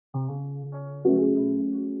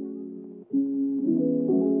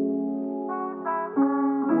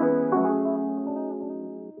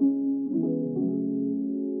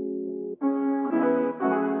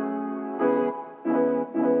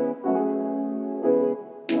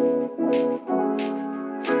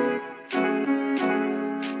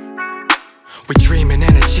We dreaming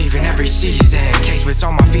and achieving every season. Case was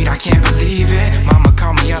on my feet, I can't believe it. Mama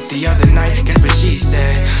called me up the other night, guess what she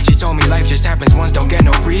said? She told me life just happens once, don't get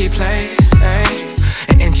no replays. Hey.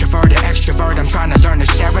 An introvert, an extrovert, I'm trying to learn to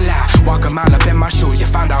share a lot. Walk a mile up in my shoes, you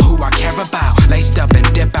find out who I care about. Laced up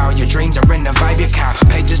and dip out, your dreams are in the vibe you count.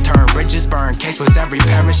 Pages turn, bridges burn, case was every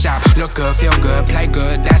parent shop. Look good, feel good, play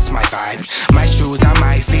good, that's my vibe. My shoes, I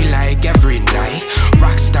might feel like every night.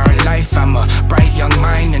 Rockstar life, I'm a bright young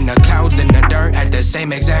mind. In the clouds, in the dirt, at the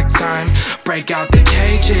same exact time. Break out the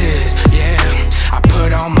cages, yeah. I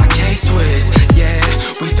put on my K-Swiss, yeah.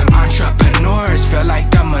 We some entrepreneurs, feel like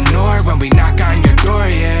the manure when we knock on your door,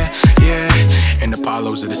 yeah, yeah. And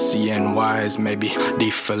Apollos of the CNYs, maybe D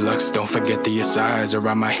for looks, don't forget the size. Or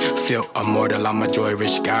I might feel immortal, I'm a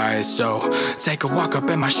joy-rich guy. So take a walk up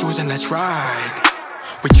in my shoes and let's ride.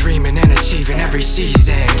 We dreaming and achieving every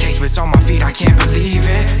season. Case was on my feet, I can't believe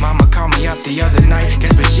it. Mama called me up the other night,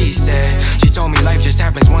 guess what she said? She told me life just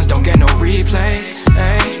happens once, don't get no replays.